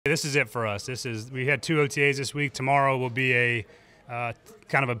This is it for us. We had 2 OTAs this week. Tomorrow will be a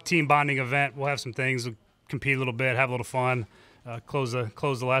kind of a team bonding event. We'll have some things, compete a little bit, have a little fun. Close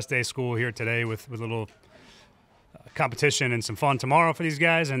the last day of school here today with a little competition and some fun tomorrow for these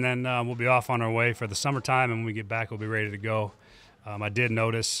guys, and then we'll be off on our way for the summertime. And when we get back, we'll be ready to go. I did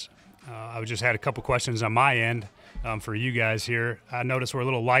notice I just had a couple questions on my end for you guys here. I noticed we're a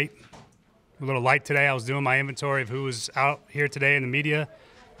little light today. I was doing my inventory of who was out here today in the media.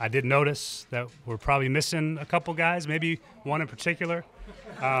 I did notice that we're probably missing a couple guys, maybe one in particular.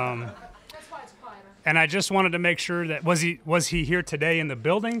 And I just wanted to make sure that was he here today in the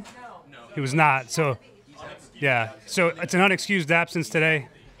building? No. He was not. So, yeah. So it's an unexcused absence today.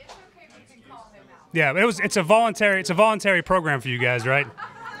 It's okay, we can call him out. Yeah, it's a voluntary program for you guys, right?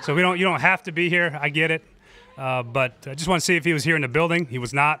 So you don't have to be here. I get it. But I just want to see if he was here in the building. He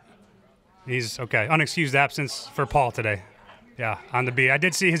was not. He's okay. Unexcused absence for Paul today. Yeah, on the beach. I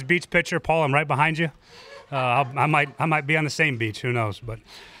did see his beach picture, Paul. I'm right behind you. I might be on the same beach. Who knows? But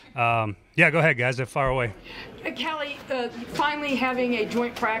yeah, go ahead, guys. They're far away. Kelly, finally having a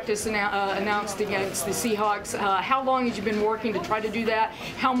joint practice announced against the Seahawks. How long have you been working to try to do that?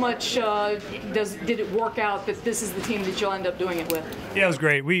 How much did it work out that this is the team that you'll end up doing it with? Yeah, it was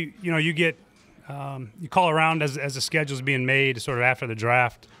great. You call around as the schedule's being made, sort of after the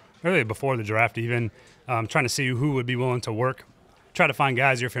draft, really before the draft even. Trying to see who would be willing to work. Try to find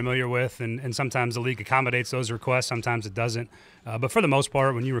guys you're familiar with, and sometimes the league accommodates those requests, sometimes it doesn't. But for the most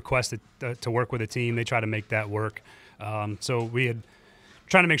part, when you request to work with a team, they try to make that work. So we had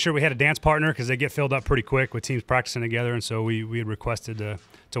trying to make sure we had a dance partner because they get filled up pretty quick with teams practicing together, and so we had requested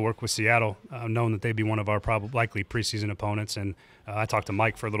to work with Seattle, knowing that they'd be one of our likely preseason opponents. And I talked to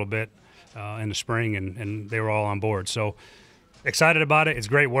Mike for a little bit in the spring, and they were all on board. So excited about it. It's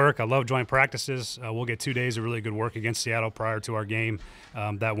great work. I love joint practices. We'll get 2 days of really good work against Seattle prior to our game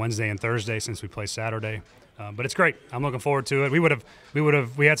that Wednesday and Thursday since we play Saturday. But it's great. I'm looking forward to it.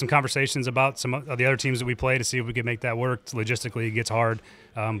 We had some conversations about some of the other teams that we play to see if we could make that work. Logistically, it gets hard,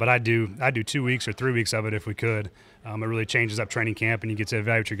 but I do 2 weeks or 3 weeks of it if we could. It really changes up training camp, and you get to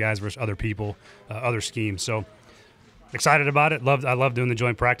evaluate your guys versus other people, other schemes. So excited about it. I love doing the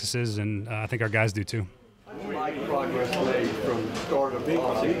joint practices, and I think our guys do too. Like progress made from start of the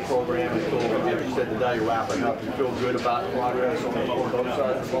program until, like you said, today wrapping up. You feel good about progress on both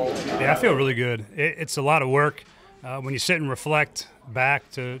sides of the ball? Yeah, I feel really good. It's a lot of work. When you sit and reflect back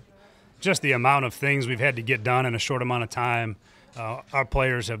to just the amount of things we've had to get done in a short amount of time, our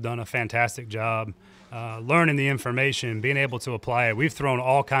players have done a fantastic job learning the information, being able to apply it. We've thrown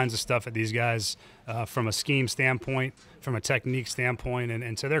all kinds of stuff at these guys from a scheme standpoint, from a technique standpoint,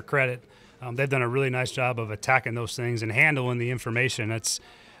 and to their credit, they've done a really nice job of attacking those things and handling the information. It's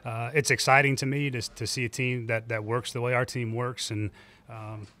exciting to me to see a team that works the way our team works and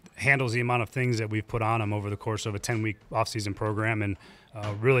handles the amount of things that we've put on them over the course of a 10-week offseason program, and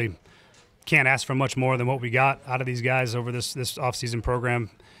really can't ask for much more than what we got out of these guys over this offseason program,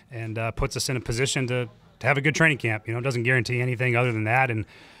 and puts us in a position to have a good training camp. It doesn't guarantee anything other than that, and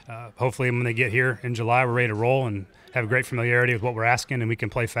hopefully when they get here in July, we're ready to roll and have a great familiarity with what we're asking, and we can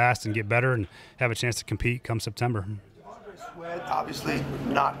play fast and get better and have a chance to compete come September. Sweat, obviously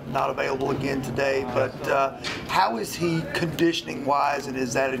not available again today, but how is he conditioning wise, and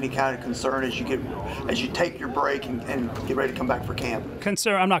is that any kind of concern as you take your break and get ready to come back for camp?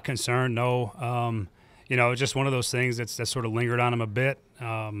 I'm not concerned, no. It's just one of those things that sort of lingered on him a bit.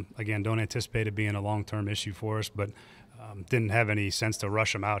 Again, don't anticipate it being a long-term issue for us, but didn't have any sense to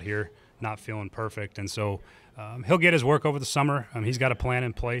rush him out here not feeling perfect, and so he'll get his work over the summer. He's got a plan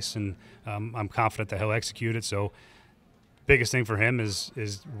in place, and I'm confident that he'll execute it. So biggest thing for him is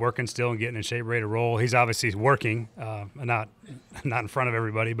working still and getting in shape, ready to roll. He's obviously working, not in front of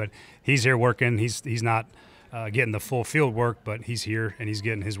everybody, but he's here working. He's not getting the full field work, but he's here and he's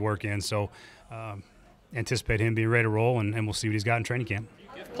getting his work in. So anticipate him being ready to roll, and we'll see what he's got in training camp.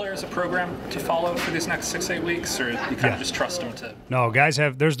 Give players a program to follow for these next 6-8 weeks, or you kind of just trust them to? No, guys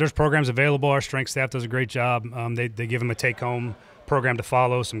there's programs available. Our strength staff does a great job. They give them a take-home program to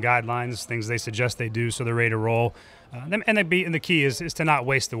follow, some guidelines, things they suggest they do, so they're ready to roll. And the key is to not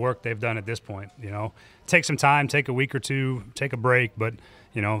waste the work they've done at this point. Take some time, take a week or two, take a break, but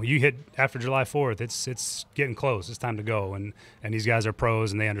you hit after July 4th, it's getting close. It's time to go, and these guys are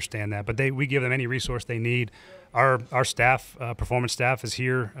pros and they understand that. But we give them any resource they need. Our staff, performance staff, is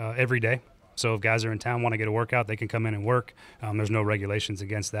here every day. So if guys are in town, want to get a workout, they can come in and work. There's no regulations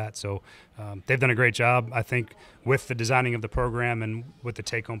against that. So they've done a great job, I think, with the designing of the program and with the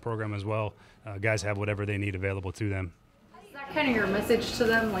take-home program as well. Guys have whatever they need available to them. kind of your message to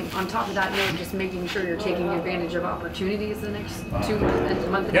them? Like on top of that, just making sure you're taking advantage of opportunities the next 2 months,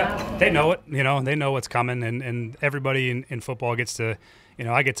 month and a half? Yeah, they know it. They know what's coming, and everybody in football gets to,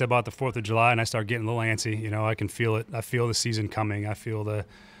 I get to about the 4th of July and I start getting a little antsy. I can feel it. I feel the season coming. I feel the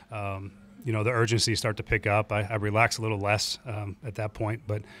urgency start to pick up. I relax a little less at that point.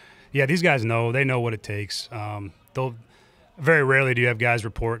 But, yeah, these guys know. They know what it takes. Very rarely do you have guys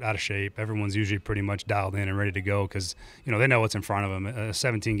report out of shape. Everyone's usually pretty much dialed in and ready to go because, they know what's in front of them. A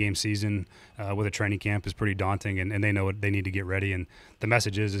 17-game season with a training camp is pretty daunting, and they know what they need to get ready. And the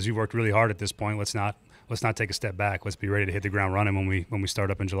message is you've worked really hard at this point. Let's not take a step back. Let's be ready to hit the ground running when we start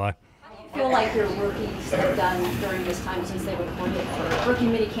up in July. How do you feel like your rookies have done during this time since they reported for rookie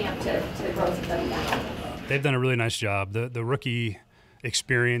mini camp to the growth of them now? They've done a really nice job. The rookie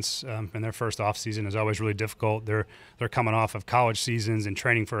experience in their first off season is always really difficult. They're coming off of college seasons and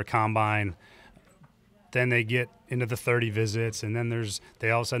training for a combine. Then they get into the 30 visits, and then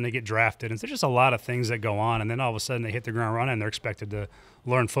all of a sudden they get drafted. And there's just a lot of things that go on, and then all of a sudden they hit the ground running and they're expected to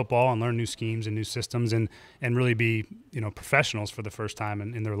learn football and learn new schemes and new systems and really be professionals for the first time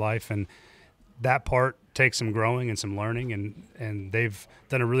in their life. And that part takes some growing and some learning, and they've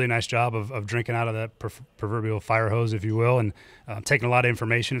done a really nice job of drinking out of that proverbial fire hose, if you will, and taking a lot of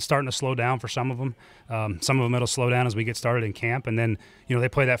information. It's starting to slow down for some of them. Some of them it'll slow down as we get started in camp, and then they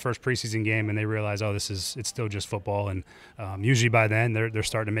play that first preseason game and they realize, it's still just football, and usually by then they're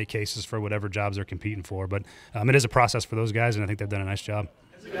starting to make cases for whatever jobs they're competing for. But it is a process for those guys, and I think they've done a nice job.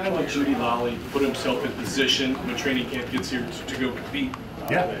 Has a guy like Judy Lolly put himself in position when training camp gets here to go compete?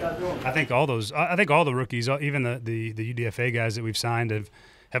 Yeah, I think all the rookies, even the UDFA guys that we've signed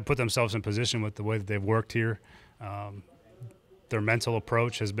have put themselves in position with the way that they've worked here. Their mental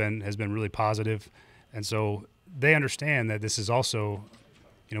approach has been really positive, and so they understand that this is also,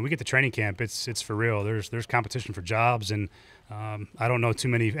 we get to training camp, it's for real. There's competition for jobs, and I don't know too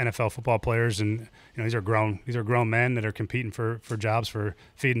many NFL football players, and these are grown men that are competing for jobs, for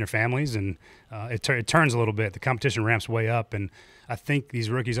feeding their families, and it turns a little bit. The competition ramps way up, and I think these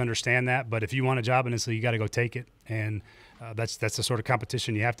rookies understand that. But if you want a job in this league, you got to go take it, and that's the sort of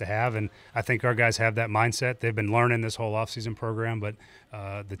competition you have to have. And I think our guys have that mindset. They've been learning this whole offseason program, but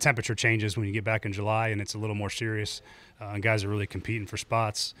the temperature changes when you get back in July, and it's a little more serious. And guys are really competing for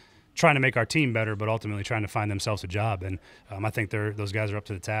spots, trying to make our team better, but ultimately trying to find themselves a job. And I think those guys are up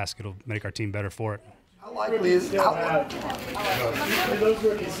to the task. It'll make our team better for it. How likely is do those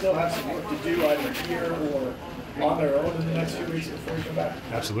rookies still have some work to do either here or on their own in the next few weeks before we come back?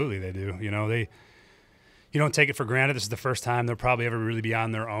 Absolutely, they do. You don't take it for granted. This is the first time they'll probably ever really be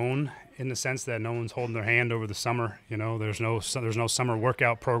on their own, in the sense that no one's holding their hand over the summer. There's no summer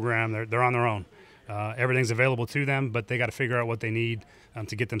workout program. They're on their own. Everything's available to them, but they got to figure out what they need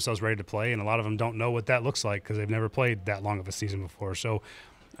to get themselves ready to play. And a lot of them don't know what that looks like because they've never played that long of a season before. So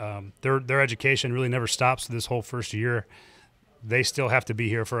their education really never stops this whole first year. They still have to be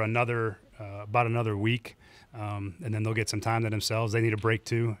here for about another week, and then they'll get some time to themselves. They need a break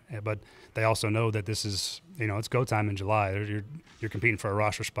too, but they also know that this is, it's go time in July. You're competing for a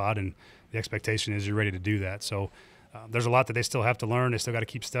roster spot, and the expectation is you're ready to do that. So there's a lot that they still have to learn. They still got to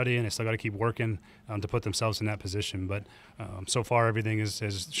keep studying. They still got to keep working to put themselves in that position. But so far, everything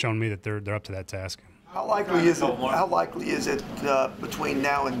has shown me that they're up to that task. How likely is it between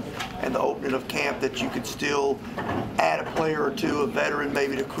now and the opening of camp that you could still add a player or two, a veteran,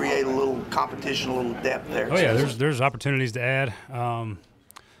 maybe to create a little competition, a little depth there? Oh yeah, there's opportunities to add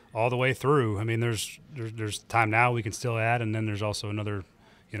all the way through. I mean, there's time now we can still add, and then there's also another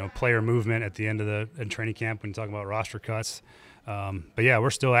player movement at the end of the training camp when you talk about roster cuts. But yeah,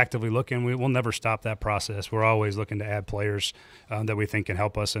 we're still actively looking. We'll never stop that process. We're always looking to add players that we think can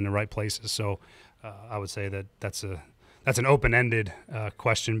help us in the right places. So I would say that's an open-ended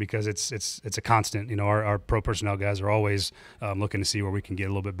question because it's a constant. Our pro personnel guys are always looking to see where we can get a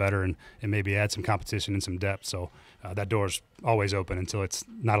little bit better and maybe add some competition and some depth. So that door's always open until it's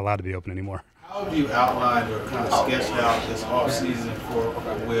not allowed to be open anymore. How have you outlined or kind of sketched out this offseason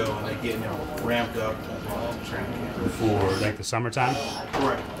for Will and getting him ramped up training camp? For like the summertime?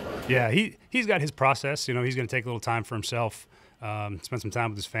 Correct. Yeah, he's got his process. He's going to take a little time for himself, spend some time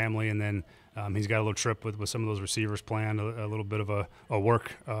with his family, and then he's got a little trip with some of those receivers planned, a little bit of a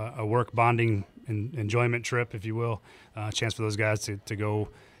work bonding and enjoyment trip, if you will, a chance for those guys to go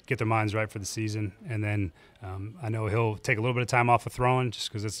get their minds right for the season. And then I know he'll take a little bit of time off of throwing just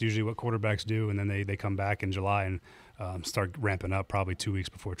because that's usually what quarterbacks do, and then they come back in July and start ramping up probably 2 weeks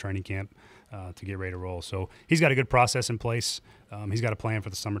before training camp to get ready to roll. So he's got a good process in place. He's got a plan for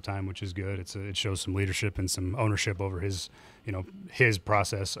the summertime, which is good. It shows some leadership and some ownership over his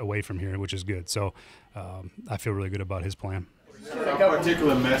process away from here, which is good. So I feel really good about his plan. A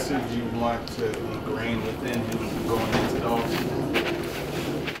particular message you want to ingrain within him going into the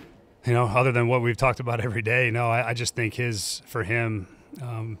offseason? You know, other than what we've talked about every day, no, I just think for him,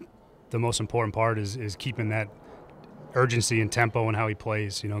 the most important part is keeping that urgency and tempo and how he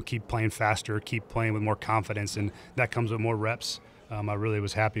plays. You know, keep playing faster, keep playing with more confidence, and that comes with more reps. I really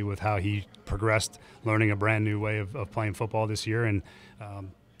was happy with how he progressed, learning a brand new way of playing football this year, and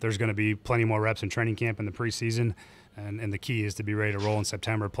there's going to be plenty more reps in training camp in the preseason, and the key is to be ready to roll in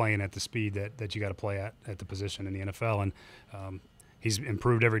September playing at the speed that you got to play at the position in the NFL. And he's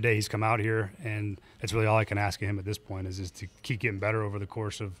improved every day he's come out here, and that's really all I can ask of him at this point is to keep getting better over the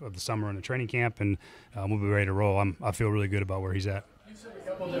course of the summer and the training camp, and we'll be ready to roll. I feel really good about where he's at. You said a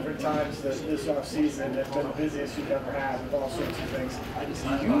couple different times that this offseason has been the busiest you've ever had with all sorts of things.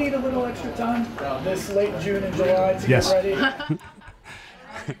 Do you need a little extra time this late June and July to get ready?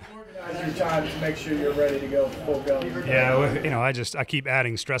 Organize your time to make sure you're ready to go full go. Yeah, well, you know, I keep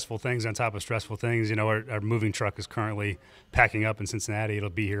adding stressful things on top of stressful things. You know, our moving truck is currently packing up in Cincinnati. It'll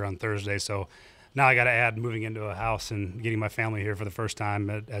be here on Thursday, so now I got to add moving into a house and getting my family here for the first time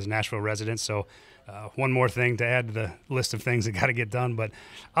as Nashville residents. So one more thing to add to the list of things that got to get done. But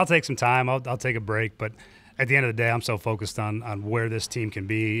I'll take some time. I'll take a break. But at the end of the day, I'm so focused on where this team can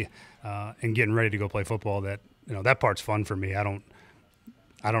be and getting ready to go play football that, you know, that part's fun for me. I don't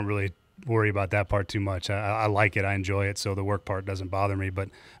really worry about that part too much. I like it. I enjoy it. So the work part doesn't bother me. But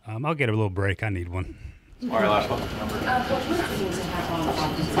I'll get a little break. I need one. All right, last one.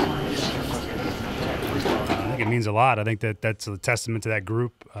 I think it means a lot. I think that's a testament to that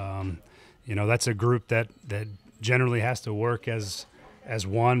group. You know, that's a group that generally has to work as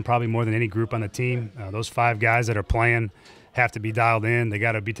one, probably more than any group on the team. Those 5 guys that are playing have to be dialed in. They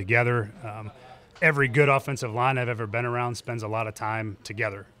got to be together. Every good offensive line I've ever been around spends a lot of time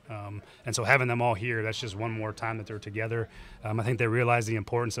together. And so having them all here, that's just one more time that they're together. I think they realize the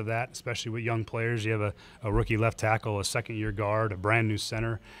importance of that, especially with young players. You have a rookie left tackle, a second-year guard, a brand-new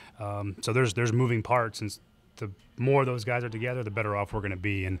center. So there's moving parts, and the more those guys are together, the better off we're going to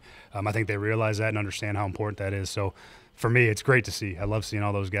be. And I think they realize that and understand how important that is. So for me, it's great to see. I love seeing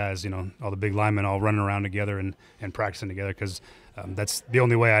all those guys, you know, all the big linemen all running around together and practicing together, because that's the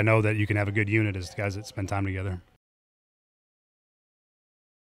only way I know that you can have a good unit is the guys that spend time together.